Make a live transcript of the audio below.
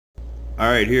All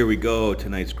right, here we go.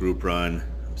 Tonight's group run.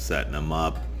 I'm setting them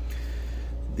up.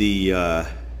 The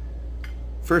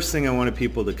first thing I wanted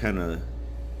people to kind of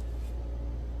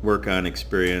work on,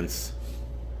 experience,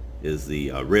 is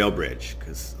the rail bridge,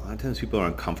 because a lot of times people are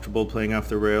uncomfortable playing off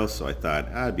the rail. So I thought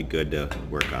it'd be good to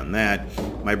work on that.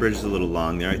 My bridge is a little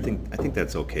long there. I think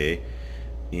that's okay,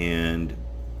 and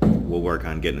we'll work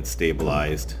on getting it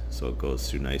stabilized so it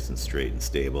goes through nice and straight and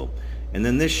stable. And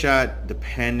then this shot,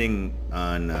 depending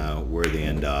on where they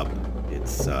end up,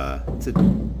 it's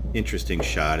an interesting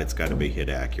shot. It's got to be hit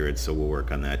accurate, so we'll work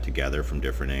on that together from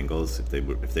different angles if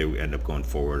they end up going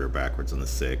forward or backwards on the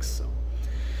 6. So.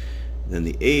 Then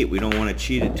the 8, we don't want to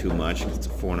cheat it too much. It's a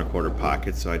 4 1/4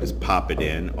 pocket, so I just pop it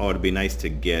in. Oh, it'd be nice to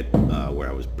get where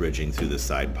I was bridging through the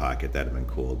side pocket. That'd have been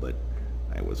cool, but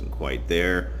I wasn't quite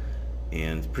there.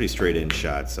 And it's pretty straight in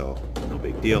shot, so no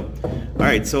big deal. All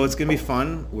right, so it's gonna be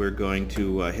fun. We're going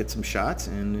to hit some shots,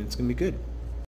 and it's gonna be good.